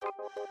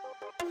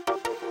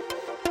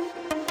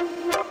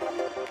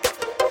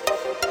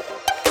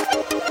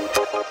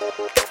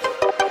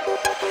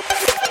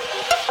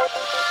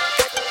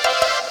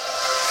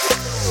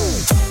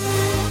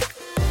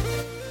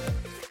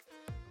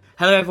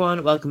Hello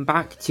everyone, welcome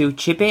back to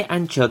Chibi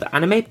and Chilled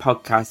Anime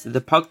Podcast,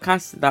 the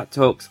podcast that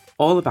talks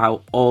all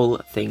about all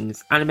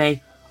things anime,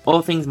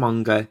 all things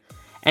manga,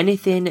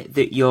 anything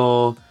that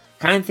you're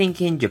kind of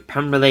thinking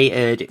Japan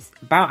related, it's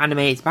about anime,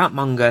 it's about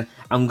manga.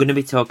 I'm going to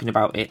be talking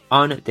about it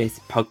on this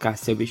podcast,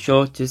 so be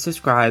sure to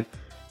subscribe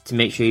to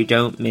make sure you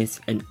don't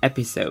miss an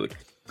episode.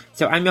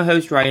 So I'm your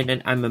host Ryan,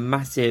 and I'm a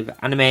massive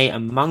anime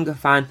and manga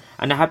fan,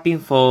 and I have been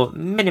for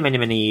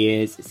many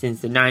years,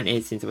 since the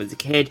 90s, since I was a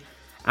kid,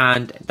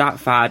 and that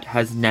fad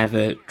has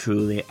never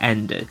truly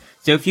ended.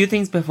 So a few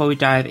things before we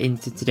dive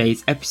into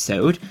today's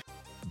episode.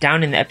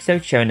 Down in the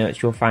episode show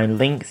notes you'll find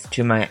links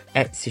to my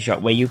Etsy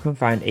shop where you can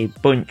find a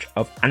bunch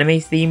of anime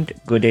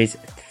themed goodies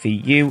for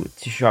you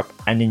to shop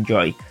and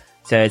enjoy.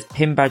 So there's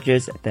pin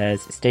badges,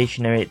 there's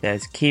stationery,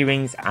 there's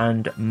keyrings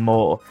and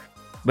more.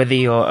 Whether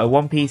you're a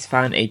One Piece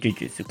fan, a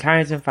Jujutsu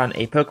Kaisen fan,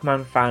 a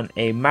Pokemon fan,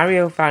 a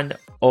Mario fan,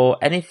 or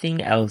anything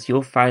else,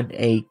 you'll find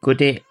a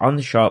goodie on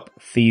the shop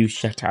for you to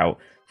check out.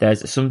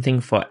 There's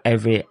something for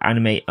every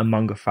anime and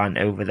manga fan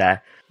over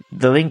there.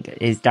 The link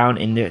is down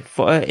in the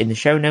footer in the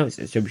show notes,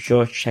 so be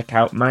sure to check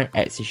out my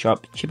Etsy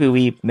shop,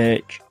 Chibiweeb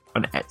Merch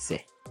on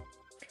Etsy.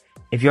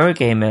 If you're a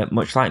gamer,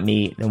 much like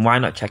me, then why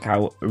not check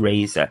out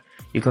Razer?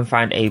 You can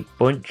find a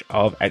bunch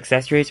of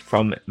accessories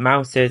from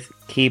mouses,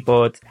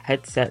 keyboards,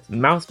 headsets,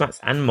 mouse mats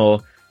and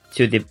more,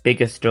 to the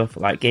bigger stuff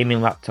like gaming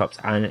laptops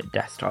and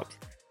desktops.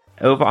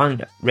 Over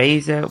on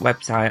Razer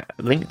website,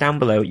 link down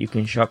below, you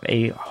can shop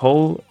a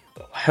whole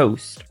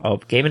host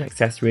of gaming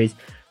accessories,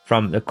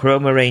 from the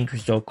Chroma range,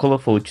 which is all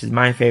colourful, which is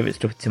my favourite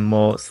stuff, to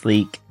more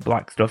sleek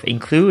black stuff,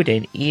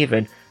 including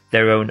even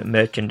their own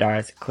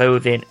merchandise,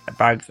 clothing,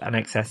 bags and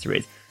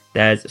accessories.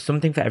 There's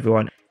something for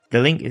everyone.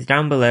 The link is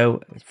down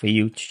below for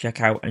you to check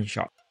out and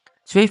shop.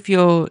 So if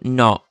you're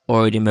not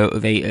already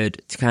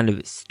motivated to kind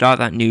of start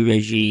that new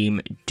regime,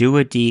 do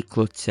a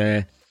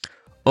declutter,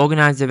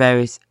 organise the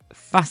various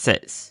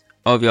facets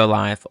of your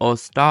life, or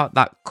start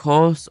that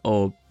course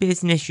or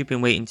business you've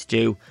been waiting to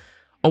do,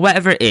 or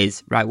whatever it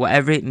is, right,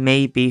 whatever it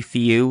may be for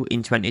you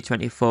in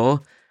 2024,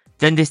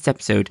 then this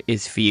episode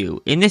is for you.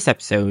 In this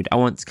episode, I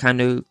want to kind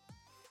of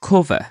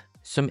cover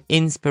some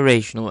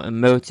inspirational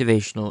and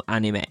motivational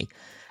anime.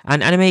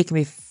 And anime can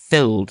be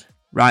filled,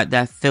 right,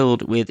 they're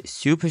filled with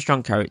super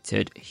strong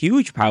characters,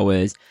 huge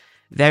powers,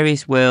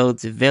 various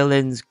worlds,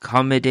 villains,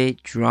 comedy,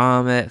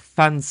 drama,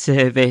 fan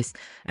service,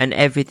 and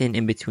everything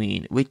in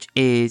between, which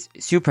is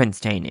super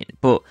entertaining.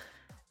 But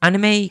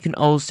anime can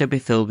also be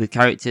filled with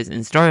characters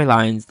and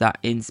storylines that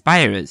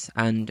inspire us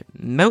and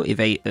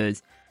motivate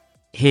us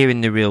here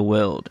in the real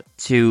world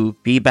to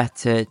be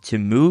better, to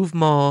move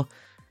more,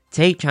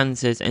 take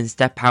chances and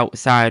step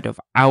outside of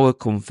our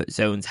comfort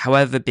zones,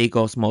 however big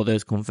or small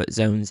those comfort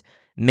zones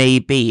may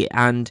be.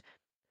 And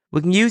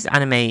we can use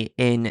anime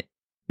in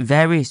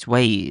various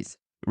ways,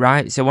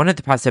 right? So one of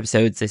the past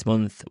episodes this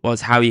month was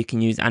how you can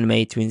use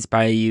anime to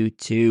inspire you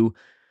to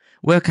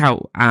work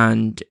out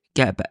and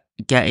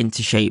get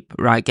into shape,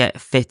 right?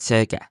 Get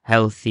fitter, get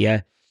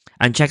healthier,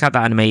 and check out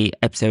that anime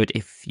episode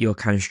if you're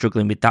kind of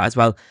struggling with that as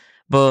well.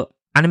 But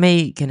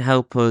anime can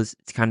help us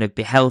to kind of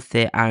be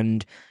healthy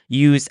and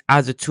use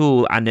as a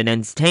tool, and an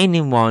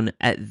entertaining one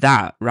at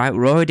that, right?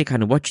 We're already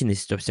kind of watching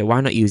this stuff, so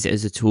why not use it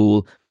as a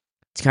tool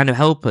to kind of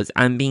help us?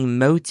 And being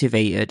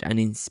motivated and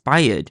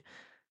inspired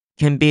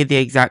can be the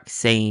exact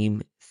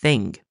same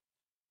thing.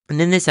 And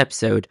in this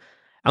episode,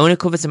 I want to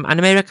cover some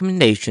anime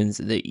recommendations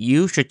that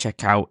you should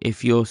check out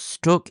if you're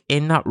stuck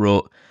in that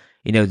rut,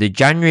 you know, the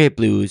January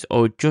blues,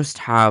 or just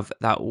have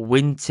that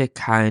winter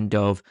kind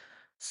of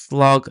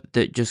slog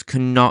that just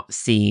cannot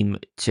seem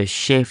to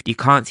shift. You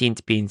can't seem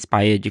to be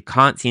inspired, you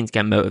can't seem to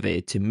get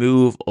motivated to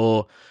move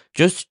or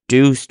just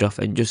do stuff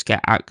and just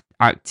get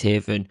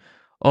active, and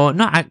or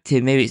not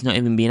active, maybe it's not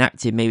even being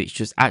active, maybe it's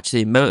just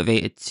actually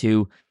motivated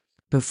to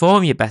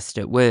perform your best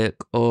at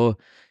work, or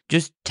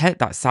just take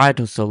that side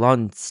hustle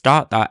on,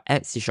 start that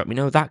Etsy shop, you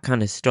know, that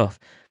kind of stuff.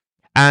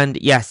 And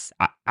yes,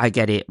 I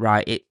get it,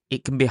 right?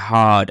 It can be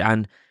hard,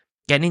 and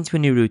getting into a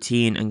new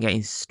routine and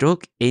getting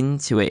stuck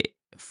into it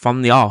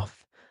from the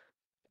off,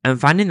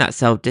 and finding that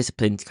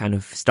self-discipline to kind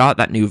of start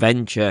that new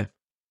venture.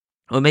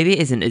 Or maybe it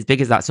isn't as big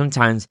as that.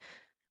 Sometimes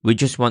we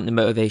just want the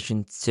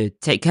motivation to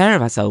take care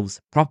of ourselves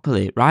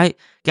properly, right?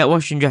 Get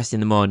washed and dressed in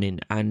the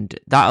morning, and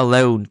that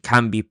alone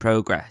can be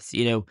progress,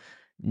 you know,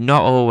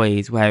 not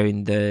always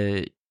wearing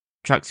the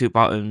tracksuit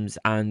bottoms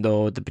and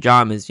or the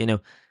pajamas, you know,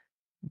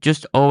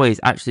 just always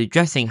actually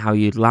dressing how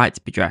you'd like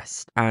to be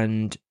dressed,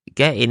 and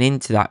getting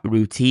into that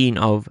routine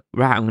of,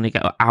 right, I'm going to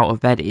get out of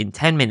bed in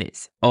 10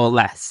 minutes or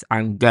less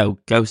and go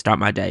start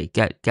my day,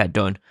 get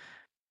done.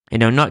 You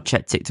know, not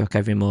check TikTok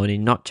every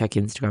morning, not check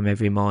Instagram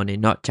every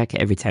morning, not check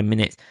it every 10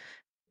 minutes.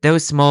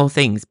 Those small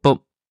things. But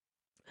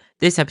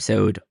this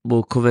episode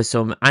will cover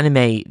some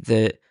anime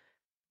that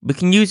we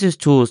can use as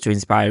tools to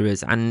inspire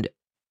us, and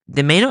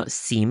they may not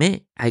seem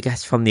it, I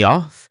guess, from the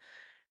off,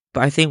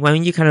 but I think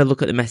when you kind of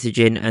look at the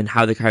messaging and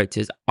how the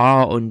characters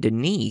are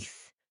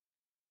underneath,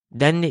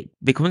 then it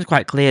becomes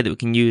quite clear that we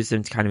can use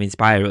them to kind of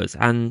inspire us.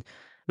 And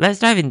let's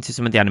dive into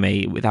some of the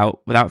anime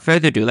without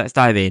further ado. Let's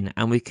dive in,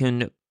 and we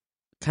can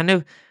kind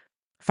of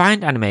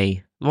find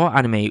anime. What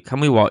anime can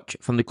we watch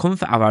from the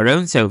comfort of our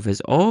own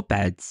sofas or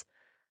beds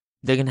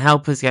that can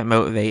help us get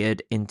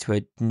motivated into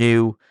a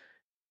new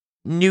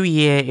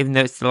year, even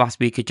though it's the last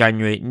week of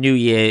January, new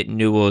year,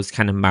 new us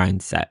kind of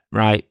mindset,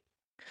 right?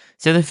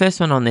 So the first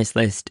one on this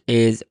list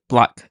is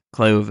Black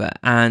Clover,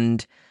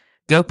 and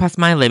Go Past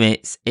My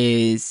Limits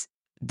is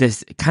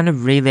this kind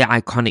of really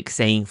iconic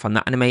saying from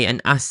the anime,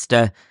 and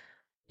Asta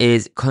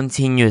is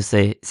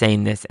continuously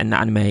saying this in the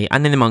anime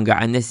and in the manga,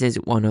 and this is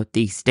one of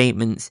the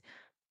statements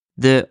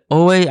that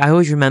I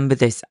always remember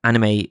this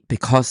anime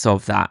because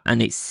of that,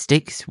 and it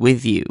sticks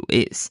with you.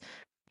 It's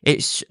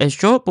a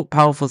short but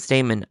powerful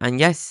statement, and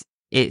yes,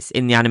 it's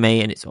in the anime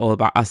and it's all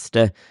about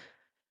Asta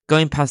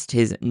going past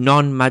his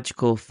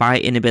non-magical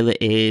fighting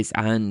abilities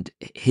and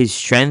his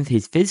strength,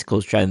 his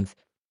physical strength.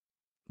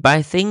 But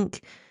I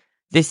think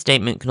this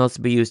statement can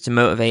also be used to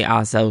motivate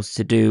ourselves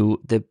to do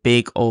the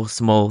big or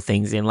small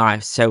things in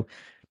life. So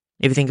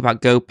if you think about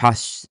go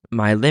past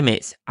my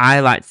limits, I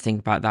like to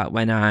think about that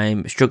when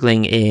I'm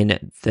struggling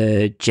in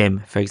the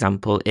gym, for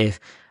example, if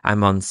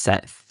I'm on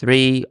set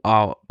 3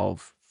 or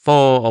of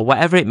 4 or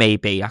whatever it may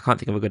be. I can't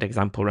think of a good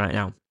example right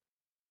now.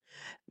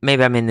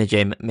 Maybe I'm in the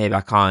gym, maybe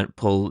I can't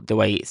pull the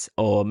weights,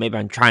 or maybe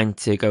I'm trying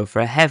to go for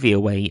a heavier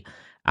weight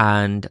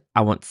and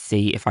I want to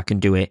see if I can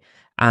do it.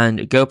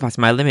 And go past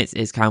my limits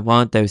is kind of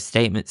one of those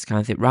statements,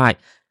 kind of think, right,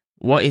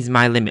 what is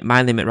my limit?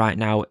 My limit right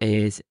now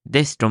is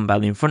this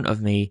dumbbell in front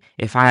of me.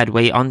 If I add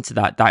weight onto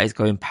that, that is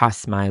going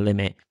past my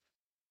limit.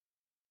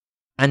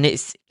 And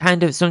it's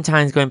kind of,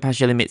 sometimes going past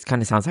your limits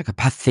kind of sounds like a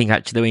bad thing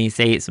actually when you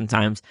say it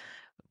sometimes.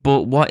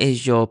 But what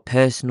is your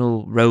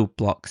personal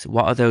roadblocks?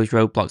 What are those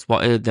roadblocks?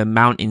 What are the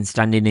mountains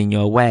standing in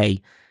your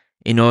way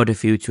in order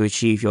for you to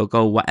achieve your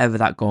goal, whatever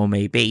that goal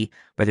may be?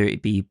 Whether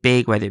it be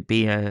big, whether it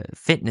be a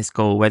fitness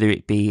goal, whether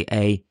it be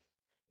a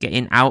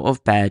getting out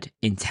of bed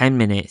in 10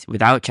 minutes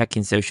without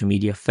checking social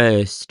media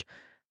first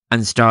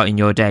and starting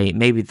your day.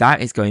 Maybe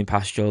that is going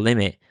past your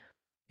limit.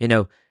 You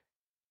know,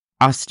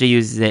 Asta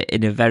uses it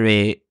in a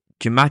very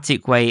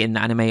dramatic way in the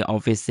anime,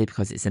 obviously,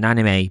 because it's an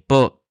anime,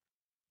 but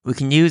we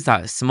can use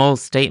that small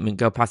statement,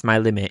 go past my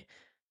limit,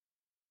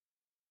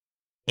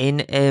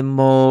 in a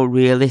more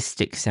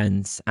realistic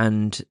sense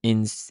and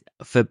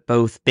for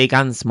both big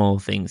and small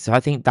things. So I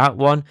think that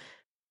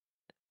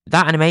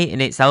anime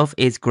in itself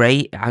is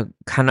great.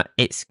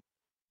 It's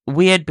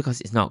weird because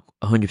it's not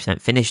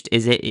 100% finished,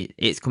 is it?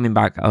 It's coming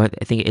back. I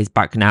think it is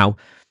back now.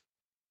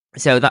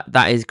 So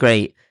that is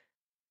great.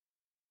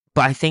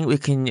 But I think we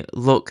can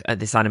look at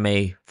this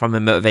anime from a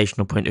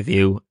motivational point of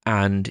view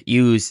and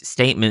use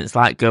statements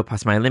like go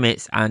past my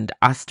limits and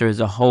Asta as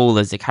a whole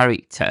as a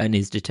character and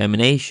his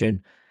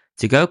determination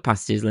to go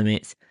past his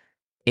limits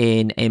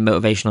in a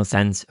motivational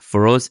sense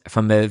for us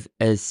from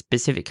a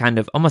specific kind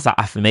of almost that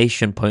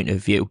affirmation point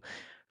of view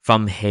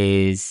from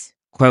his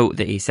quote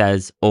that he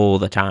says all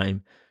the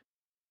time.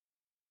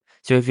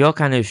 So if you're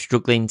kind of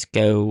struggling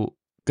to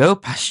go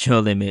past your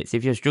limits,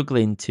 if you're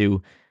struggling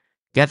to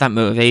get that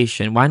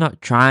motivation, why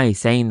not try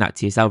saying that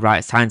to yourself, right,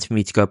 it's time for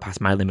me to go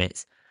past my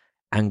limits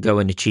and go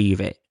and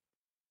achieve it.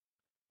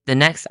 The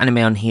next anime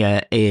on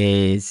here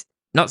is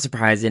not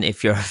surprising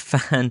if you're a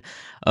fan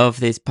of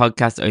this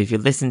podcast or if you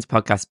listen to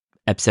podcast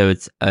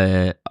episodes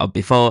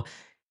before.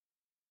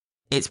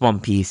 It's One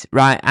Piece,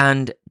 right?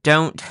 And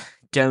don't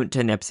turn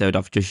the episode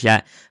off just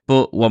yet,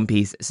 but One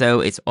Piece. So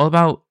it's all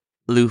about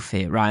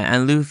Luffy, right?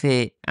 And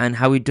Luffy and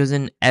how he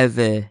doesn't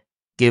ever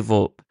give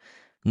up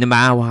no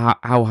matter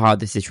how hard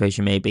the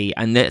situation may be.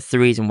 And that's the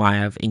reason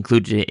why I've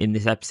included it in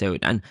this episode.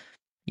 And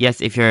yes,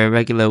 if you're a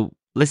regular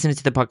listener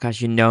to the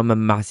podcast, you know I'm a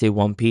massive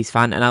One Piece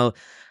fan, and I'll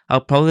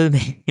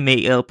probably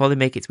it'll probably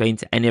make its way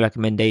into any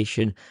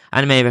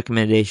anime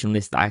recommendation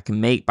list that I can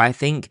make. But I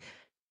think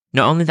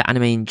not only the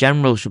anime in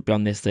general should be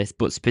on this list,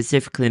 but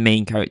specifically the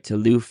main character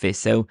Luffy.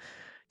 So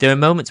there are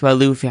moments where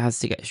Luffy has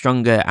to get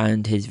stronger,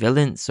 and his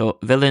villains or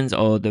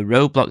the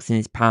roadblocks in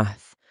his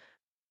path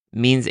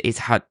means he's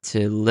had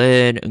to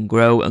learn and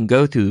grow and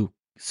go through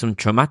some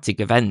traumatic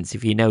events.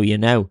 If you know, you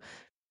know.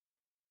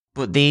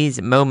 But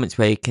these moments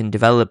where he can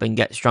develop and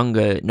get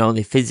stronger, not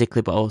only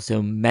physically but also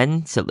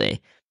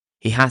mentally,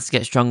 he has to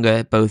get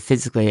stronger both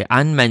physically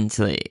and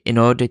mentally in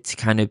order to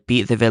kind of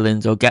beat the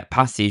villains or get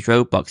past these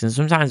roadblocks. And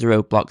sometimes the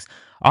roadblocks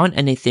aren't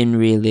anything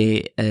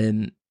really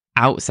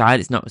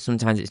outside.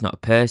 Sometimes it's not a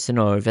person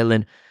or a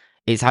villain.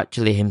 It's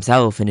actually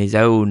himself and his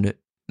own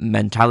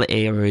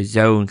mentality or his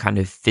own kind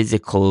of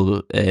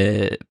physical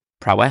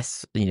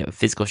prowess,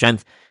 physical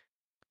strength.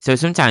 So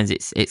sometimes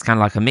it's kind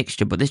of like a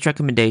mixture, but this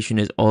recommendation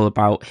is all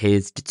about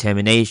his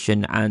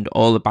determination and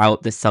all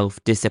about the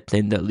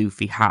self-discipline that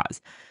Luffy has.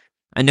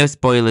 And no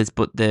spoilers,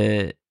 but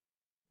in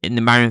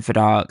the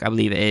Marineford arc, I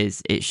believe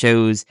it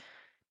shows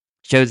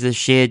the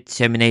sheer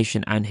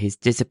determination and his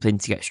discipline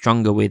to get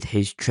stronger with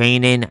his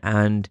training.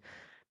 And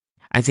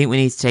I think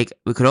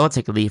we could all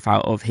take a leaf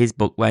out of his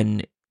book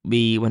when a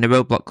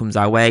roadblock comes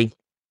our way,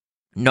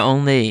 not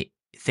only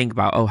think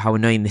about, oh, how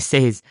annoying this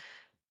is,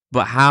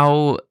 but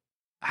how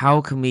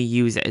how can we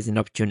use it as an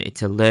opportunity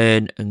to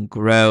learn and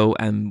grow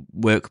and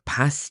work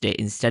past it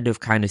instead of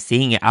kind of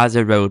seeing it as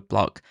a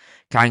roadblock,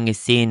 kind of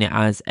seeing it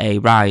as a,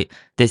 right,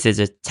 this is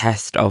a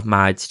test of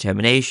my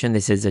determination,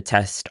 this is a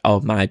test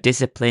of my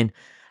discipline.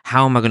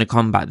 How am I going to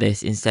combat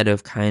this instead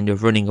of kind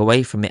of running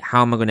away from it?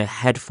 How am I going to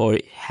head for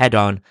it head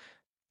on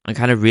and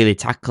kind of really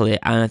tackle it?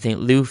 And I think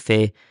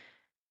Luffy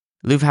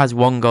has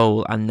one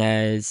goal, and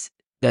there's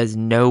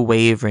no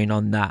wavering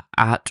on that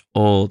at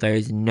all. There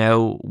is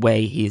no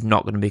way he's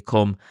not going to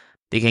become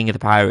the king of the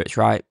pirates,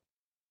 right?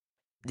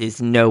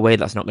 There's no way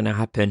that's not going to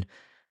happen.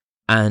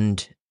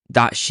 And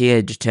that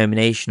sheer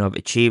determination of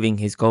achieving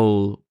his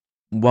goal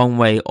one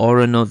way or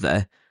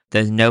another,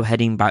 there's no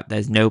heading back,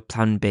 there's no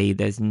plan B,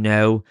 there's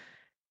no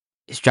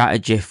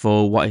strategy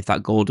for what if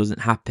that goal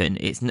doesn't happen.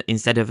 It's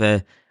instead of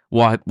a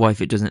what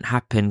if it doesn't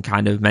happen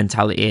kind of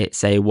mentality,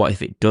 it's a what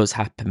if it does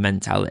happen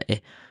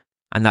mentality.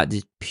 And that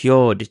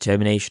pure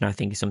determination, I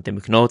think, is something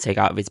we can all take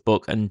out of his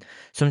book. And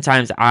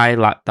sometimes I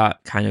lack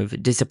that kind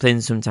of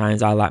discipline.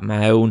 Sometimes I lack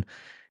my own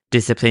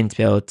discipline to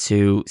be able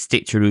to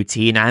stick to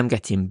routine. I'm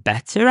getting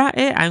better at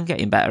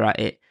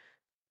it.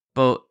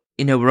 But,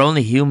 we're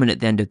only human at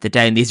the end of the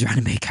day, and these are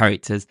anime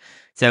characters.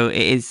 So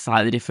it is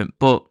slightly different.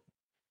 But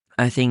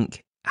I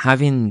think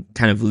having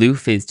kind of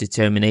Luffy's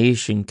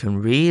determination can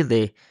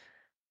really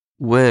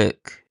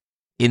work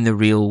in the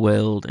real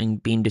world,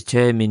 and being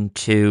determined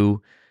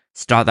to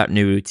start that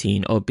new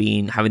routine, or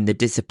having the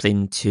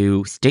discipline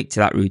to stick to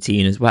that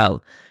routine as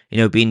well.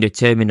 Being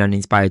determined and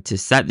inspired to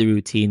set the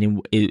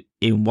routine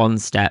in one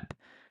step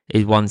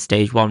is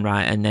stage one,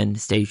 right? And then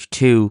stage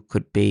two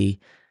could be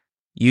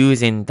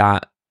using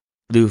that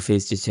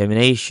Luffy's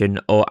determination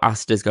or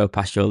Asta's go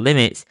past your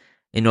limits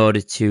in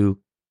order to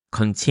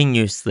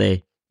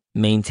continuously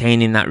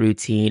maintaining that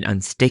routine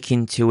and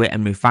sticking to it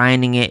and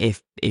refining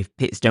it if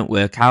pits don't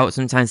work out.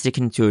 Sometimes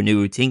sticking to a new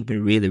routine can be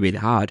really, really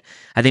hard.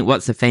 I think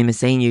what's the famous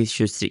saying? You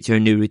should stick to a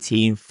new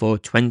routine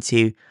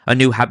a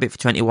new habit for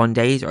 21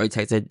 days, or it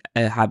takes a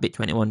habit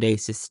 21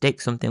 days to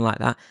stick, something like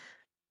that.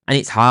 And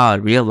it's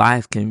hard. Real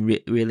life can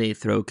really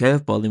throw a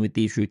curveball in with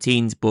these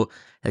routines. But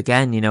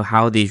again,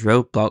 how are these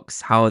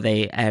roadblocks? How are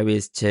they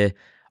areas to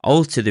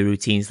alter the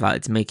routines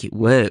like to make it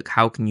work?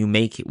 How can you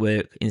make it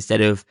work instead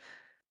of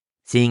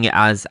seeing it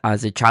as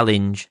a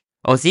challenge,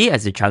 or see it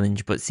as a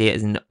challenge, but see it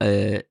as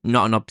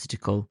not an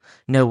obstacle?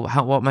 No,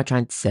 what am I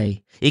trying to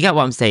say? You get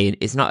what I'm saying?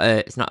 It's not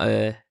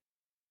an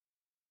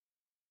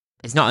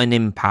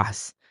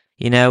impasse.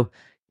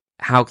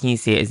 How can you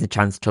see it as a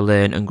chance to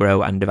learn and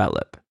grow and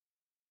develop?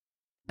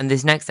 And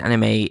this next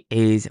anime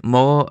is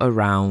more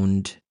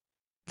around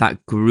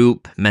that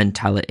group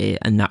mentality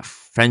and that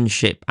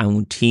friendship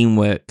and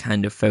teamwork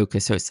kind of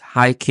focus. So it's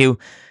Haikyuu,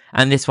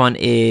 and this one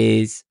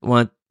is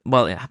I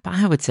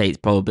would say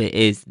it probably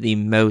is the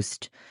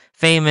most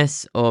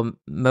famous or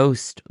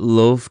most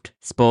loved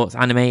sports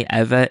anime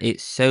ever.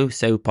 It's so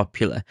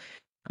popular.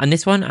 And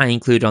this one I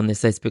include on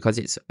this list because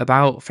it's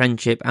about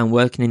friendship and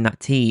working in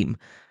that team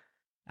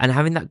and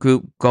having that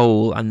group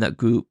goal and that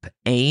group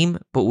aim,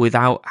 but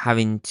without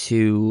having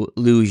to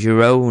lose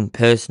your own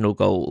personal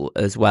goal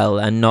as well,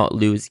 and not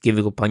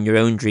giving up on your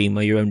own dream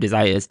or your own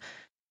desires.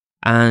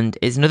 And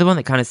it's another one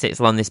that kind of sits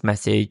along this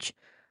message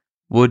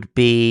would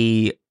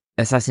be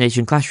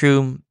Assassination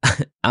Classroom,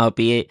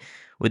 albeit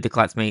with the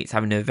classmates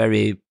having a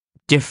very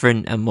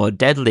different and more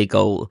deadly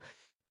goal.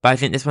 But I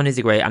think this one is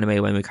a great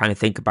anime when we kind of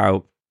think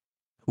about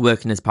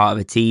working as part of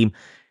a team,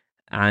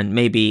 and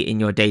maybe in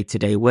your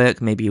day-to-day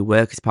work, maybe you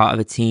work as part of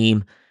a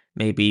team,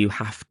 maybe you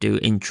have to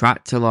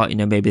interact a lot,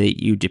 maybe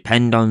you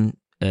depend on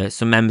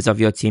some members of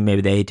your team,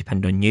 maybe they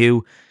depend on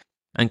you.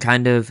 And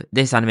kind of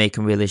this anime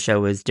can really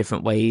show us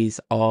different ways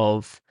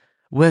of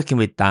working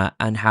with that,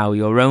 and how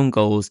your own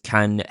goals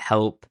can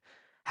help.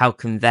 How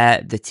can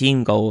the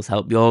team goals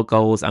help your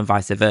goals, and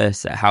vice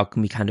versa? How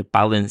can we kind of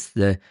balance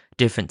the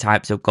different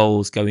types of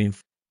goals going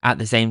at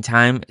the same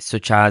time,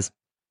 such as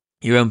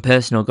your own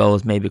personal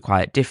goals may be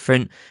quite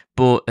different,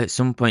 but at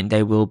some point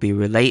they will be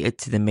related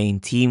to the main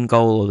team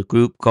goal or the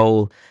group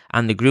goal,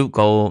 and the group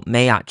goal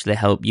may actually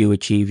help you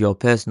achieve your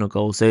personal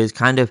goal. So it's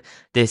kind of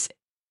this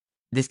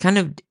kind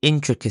of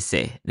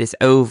intricacy, this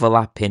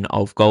overlapping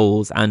of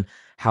goals, and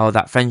how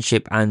that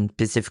friendship and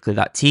specifically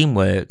that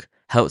teamwork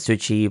helps to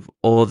achieve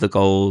all the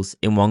goals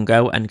in one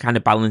go, and kind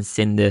of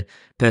balancing the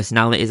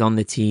personalities on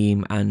the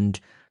team and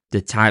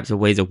the types of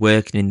ways of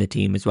working in the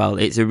team as well.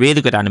 It's a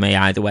really good anime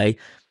either way,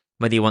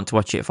 whether you want to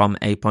watch it from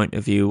a point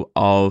of view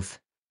of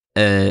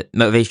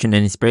motivation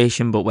and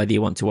inspiration, but whether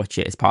you want to watch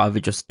it as part of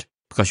it just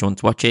because you want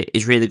to watch it,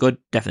 is really good.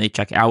 Definitely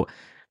check it out.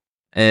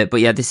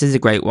 But yeah, this is a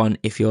great one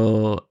if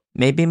you're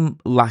maybe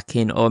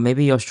lacking, or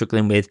maybe you're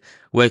struggling with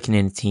working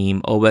in a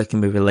team or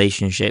working with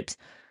relationships.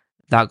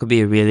 That could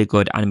be a really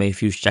good anime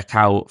for you to check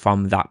out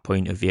from that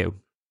point of view.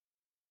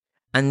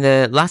 And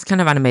the last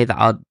kind of anime that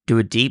I'll do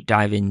a deep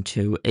dive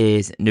into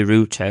is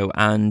Naruto.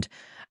 And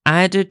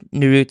I added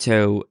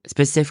Naruto,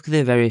 specifically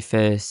the very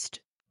first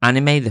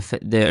anime,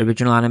 the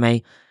original anime.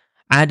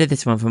 I added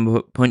this one from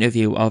a point of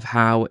view of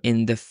how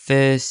in the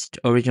first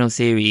original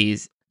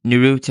series,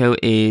 Naruto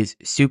is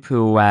super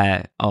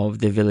aware of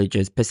the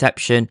villager's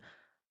perception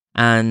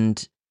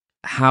and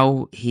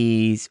how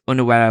he's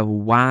unaware of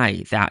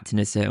why they act in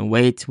a certain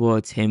way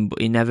towards him, but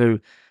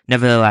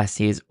nevertheless,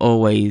 he is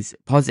always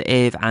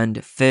positive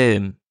and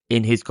firm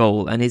in his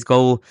goal. And his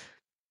goal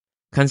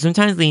can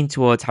sometimes lean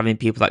towards having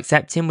people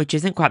accept him, which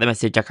isn't quite the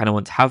message I kind of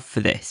want to have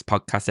for this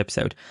podcast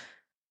episode.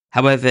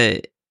 However,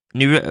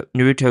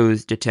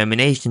 Naruto's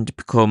determination to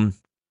become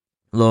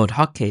Lord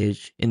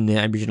Hokage in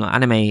the original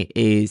anime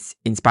is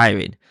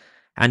inspiring.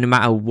 And no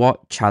matter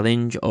what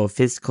challenge or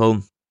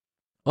physical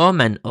or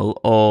mental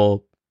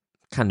or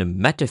kind of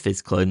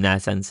metaphysical in their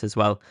sense as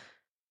well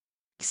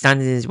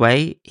stands in his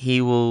way,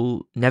 he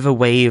will never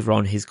waver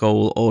on his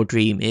goal or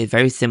dream. It's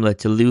very similar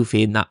to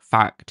Luffy in that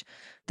fact.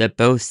 They're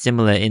both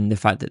similar in the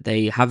fact that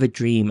they have a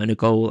dream and a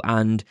goal,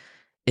 and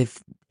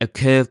if a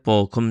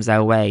curveball comes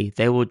their way,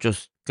 they will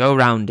just go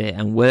around it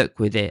and work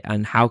with it,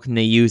 and how can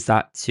they use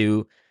that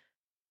to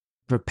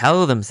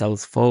propel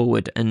themselves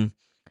forward. And,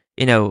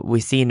 you know,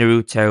 we see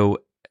Naruto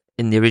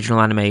in the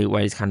original anime,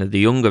 where he's kind of the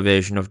younger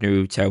version of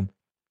Naruto,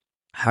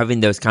 having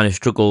those kind of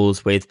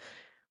struggles with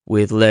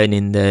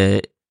learning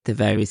the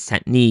various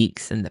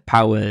techniques and the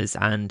powers,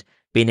 and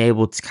being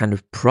able to kind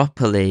of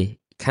properly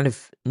kind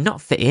of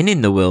not fit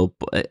in the world,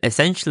 but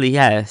essentially,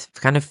 yeah,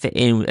 kind of fit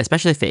in,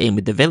 especially fit in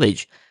with the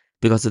village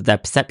because of their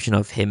perception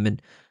of him.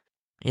 And,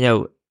 you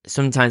know,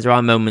 sometimes there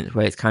are moments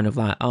where it's kind of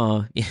like,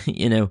 oh,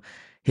 you know,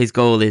 his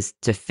goal is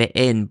to fit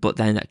in, but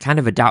then it kind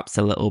of adapts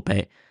a little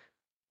bit.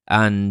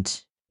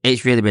 And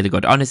it's really, really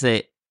good.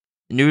 Honestly,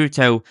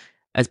 Naruto,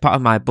 as part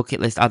of my bucket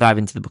list, I'll dive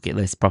into the bucket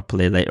list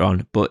properly later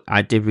on, but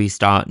I did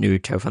restart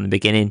Naruto from the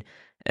beginning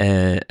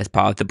as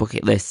part of the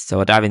bucket list, so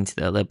I'll dive into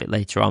that a little bit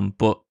later on.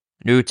 But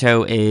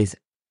Naruto is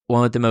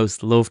one of the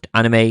most loved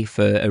anime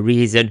for a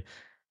reason,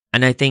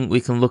 and I think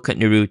we can look at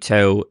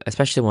Naruto,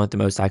 especially one of the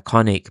most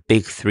iconic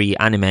big three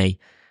anime,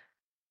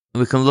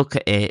 we can look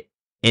at it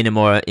in a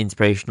more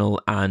inspirational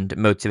and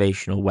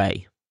motivational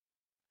way.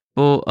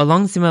 But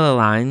along similar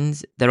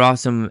lines, there are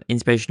some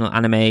inspirational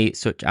anime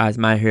such as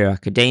My Hero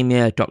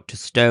Academia, Dr.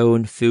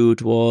 Stone,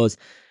 Food Wars,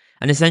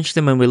 and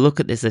essentially when we look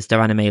at this list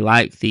of anime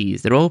like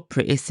these, they're all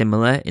pretty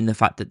similar in the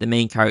fact that the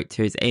main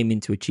character is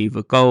aiming to achieve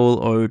a goal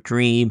or a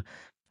dream,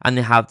 and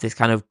they have this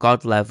kind of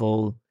god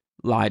level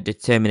like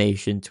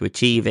determination to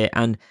achieve it.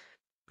 And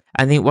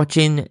I think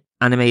watching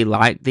anime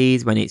like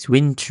these when it's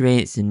wintry,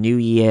 it's a new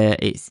year,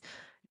 it's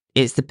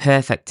the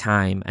perfect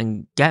time,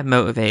 and get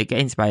motivated, get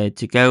inspired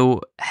to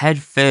go head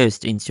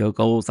first into your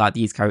goals like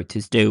these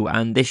characters do.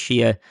 And this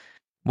year,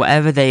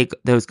 whatever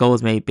those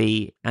goals may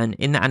be, and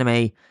in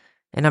anime,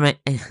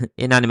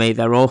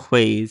 they're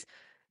always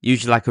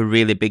usually like a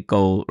really big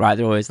goal, right?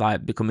 They're always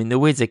like becoming the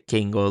Wizard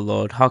King or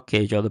Lord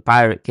Hokage or the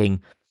Pirate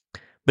King.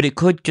 But it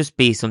could just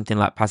be something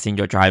like passing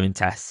your driving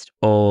test,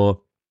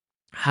 or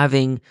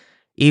having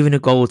even a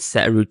goal to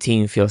set a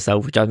routine for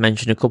yourself, which I've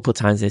mentioned a couple of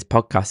times in this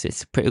podcast.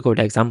 It's a pretty good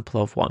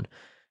example of one.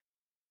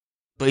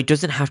 But it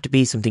doesn't have to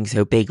be something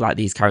so big like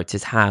these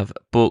characters have,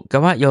 but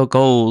go at your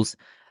goals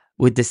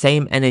with the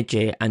same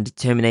energy and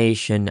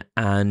determination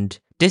and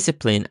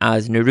discipline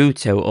as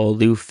Naruto or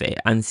Luffy,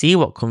 and see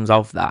what comes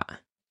of that.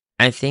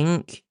 I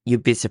think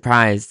you'd be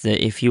surprised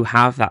that if you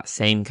have that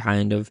same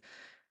kind of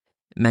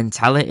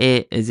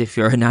mentality as if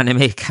you're an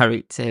anime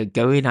character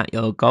going at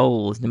your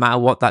goals, no matter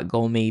what that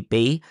goal may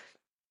be,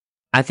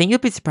 I think you'll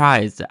be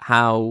surprised at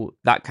how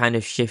that kind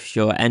of shifts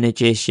your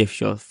energy,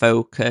 shifts your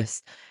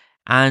focus,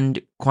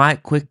 and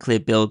quite quickly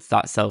builds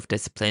that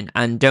self-discipline.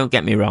 And don't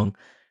get me wrong,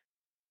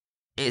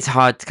 it's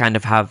hard to kind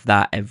of have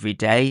that every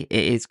day.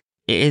 It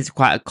is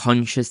quite a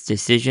conscious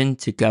decision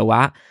to go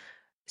at.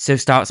 So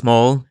start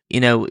small.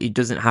 You know, it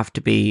doesn't have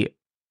to be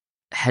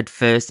head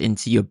first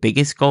into your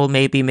biggest goal.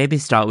 Maybe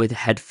start with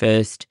head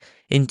first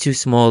into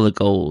smaller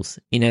goals.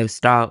 You know,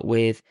 start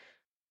with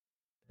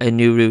a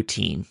new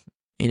routine.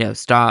 You know,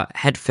 start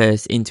head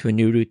first into a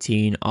new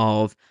routine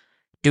of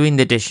doing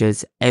the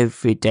dishes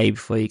every night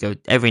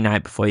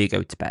before you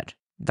go to bed.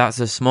 That's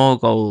a small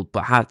goal,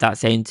 but have that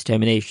same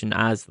determination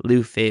as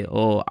Luffy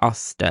or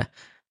Asta.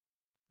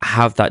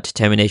 Have that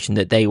determination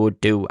that they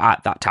would do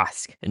at that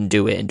task and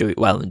do it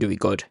well and do it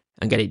good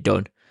and get it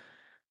done.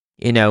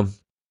 You know,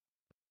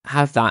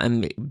 have that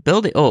and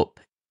build it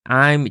up.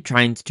 I'm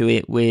trying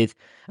to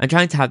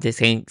have this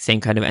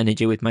same kind of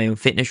energy with my own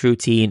fitness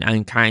routine,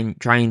 and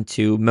trying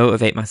to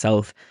motivate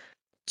myself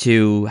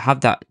to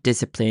have that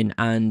discipline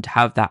and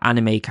have that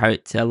anime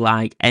character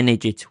like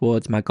energy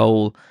towards my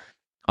goal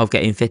of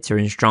getting fitter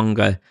and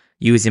stronger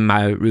using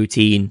my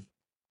routine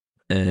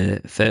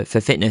for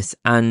fitness.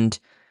 And,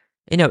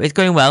 you know, it's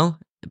going well,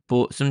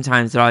 but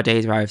sometimes there are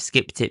days where I've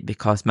skipped it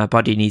because my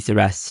body needs a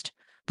rest.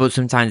 But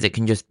sometimes it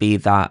can just be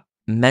that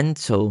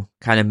mental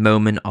kind of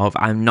moment of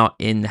I'm not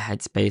in the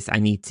headspace I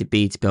need to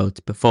be able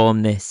to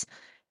perform this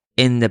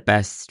in the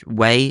best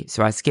way,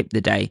 so I skip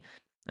the day.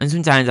 And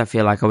sometimes I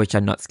feel like I wish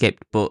I'd not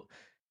skipped, but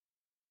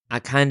I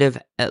kind of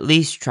at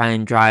least try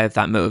and drive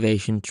that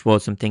motivation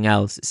towards something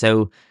else.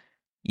 So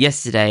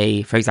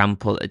yesterday, for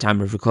example, at the time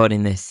of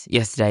recording this,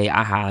 yesterday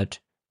I had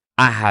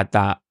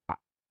that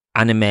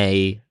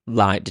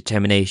anime-like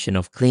determination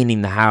of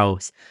cleaning the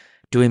house,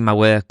 doing my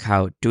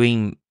workout,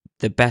 doing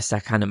the best I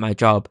can at my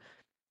job,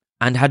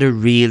 and had a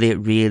really,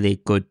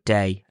 really good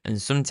day.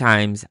 And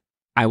sometimes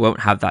I won't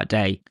have that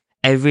day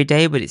every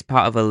day, but it's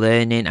part of a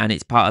learning and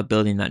it's part of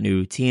building that new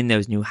routine,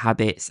 those new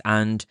habits.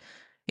 And,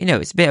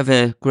 it's a bit of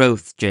a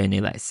growth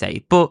journey, let's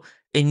say. But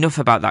enough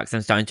about that because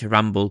I'm starting to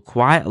ramble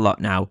quite a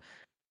lot now.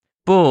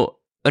 But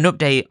an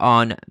update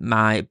on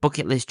my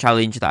bucket list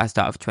challenge that I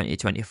started for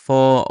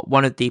 2024,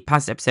 one of the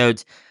past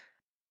episodes.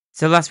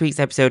 So last week's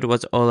episode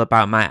was all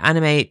about my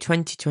anime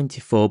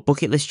 2024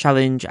 bucket list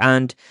challenge,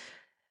 and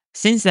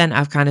since then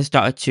I've kind of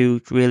started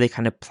to really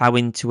kind of plow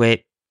into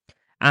it,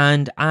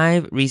 and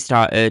I've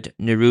restarted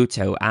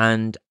Naruto,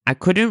 and I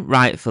couldn't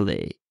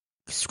rightfully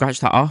scratch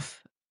that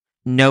off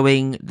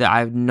knowing that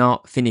I've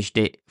not finished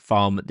it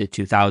from the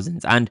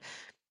 2000s, and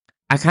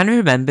I kind of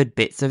remembered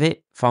bits of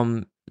it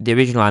from the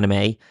original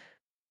anime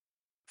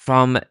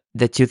from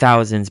the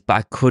 2000s, but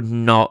I could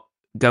not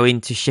go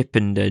into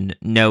Shippuden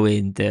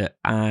knowing that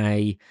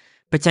I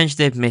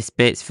potentially have missed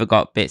bits,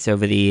 forgot bits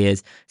over the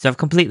years. So I've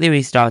completely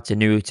restarted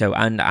Naruto,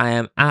 and I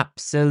am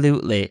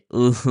absolutely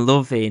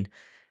loving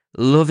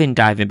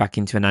diving back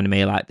into an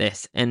anime like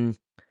this. And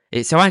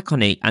it's so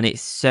iconic, and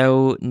it's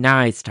so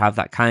nice to have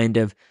that kind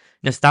of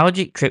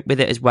nostalgic trip with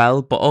it as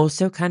well, but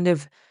also kind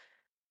of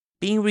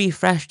being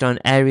refreshed on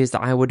areas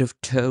that I would have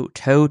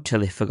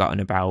totally forgotten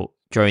about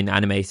during the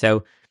anime.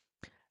 So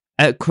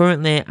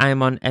currently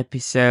I'm on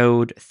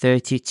episode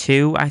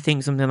 32, I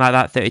think, something like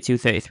that, 32,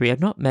 33. I've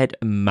not made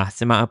a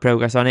massive amount of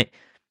progress on it,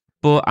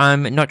 but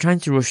I'm not trying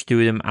to rush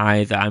through them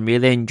either. I'm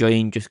really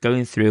enjoying just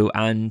going through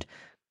and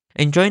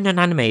enjoying an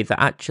anime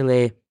that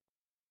actually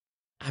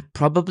I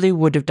probably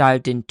would have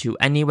dived into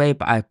anyway,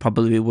 but I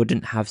probably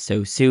wouldn't have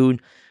so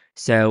soon.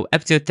 So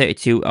episode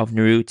 32 of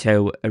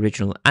Naruto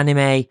original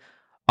anime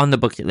on the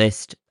bucket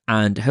list,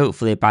 and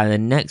hopefully by the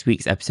next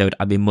week's episode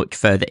I'll be much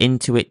further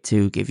into it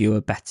to give you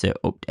a better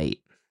update.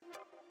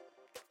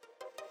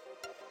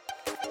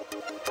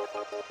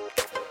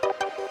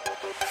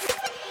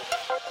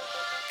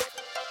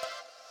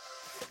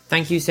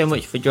 Thank you so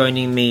much for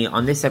joining me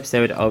on this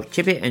episode of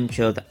Chibi and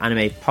Chill, the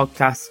Anime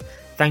Podcast.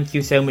 Thank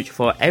you so much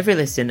for every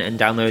listen and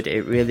download.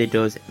 It really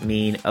does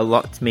mean a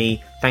lot to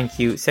me. Thank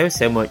you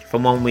so much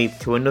from one week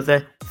to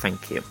another.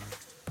 Thank you.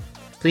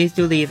 Please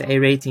do leave a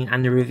rating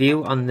and a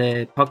review on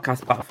the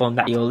podcast platform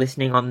that you're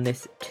listening on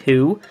this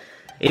to.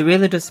 It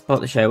really does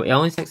support the show. It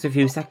only takes a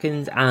few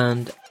seconds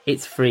and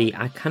it's free.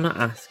 I cannot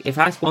ask. If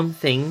I ask one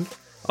thing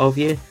of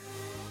you,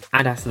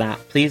 I'd ask that.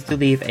 Please do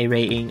leave a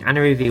rating and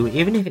a review.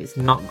 Even if it's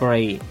not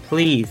great,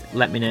 please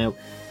let me know.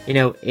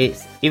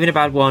 It's even a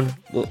bad one.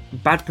 Well,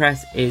 bad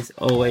press is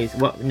always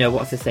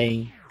what's the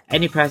saying?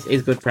 Any press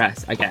is good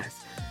press, I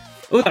guess.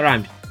 Oh, that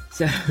rhymed.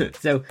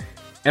 So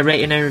a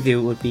rating and a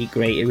review would be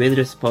great. It really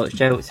does support the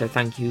show. So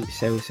thank you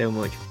so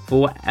much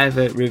for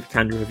whatever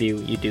kind of review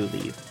you do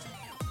leave.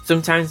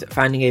 Sometimes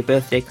finding a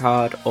birthday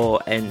card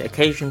or an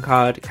occasion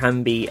card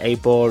can be a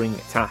boring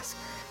task.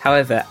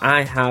 However,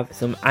 I have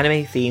some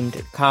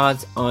anime-themed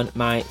cards on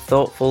my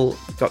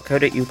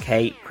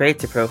thoughtful.co.uk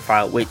creator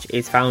profile, which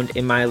is found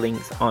in my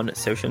links on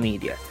social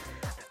media.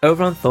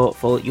 Over on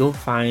Thoughtful, you'll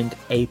find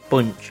a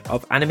bunch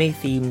of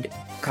anime-themed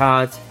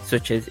cards,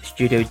 such as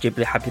Studio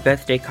Ghibli Happy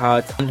Birthday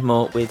cards and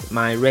more, with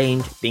my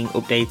range being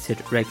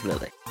updated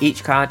regularly.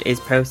 Each card is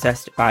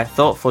processed by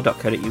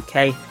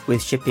thoughtful.co.uk,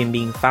 with shipping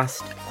being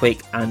fast,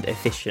 quick and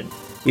efficient.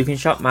 You can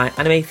shop my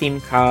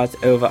anime-themed cards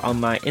over on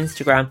my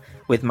Instagram,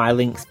 with my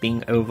links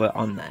being over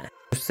on there.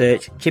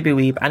 Search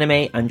Chibiweeb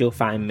Anime and you'll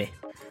find me.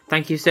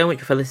 Thank you so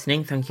much for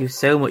listening. Thank you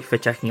so much for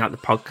checking out the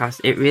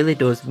podcast. It really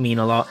does mean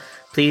a lot.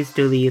 Please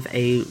do leave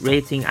a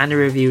rating and a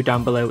review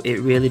down below. It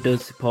really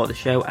does support the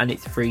show and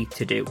it's free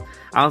to do.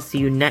 I'll see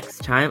you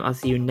next time. I'll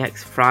see you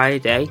next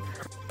Friday.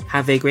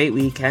 Have a great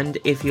weekend.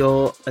 If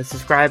you're a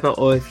subscriber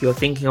or if you're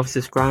thinking of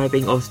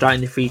subscribing or starting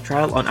the free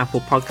trial on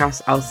Apple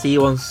Podcasts, I'll see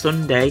you on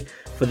Sunday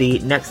for the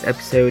next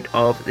episode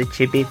of the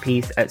Chibi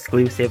Piece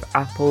exclusive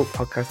Apple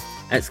Podcast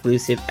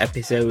exclusive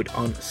episode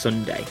on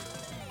Sunday.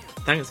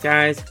 Thanks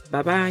guys.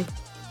 Bye bye.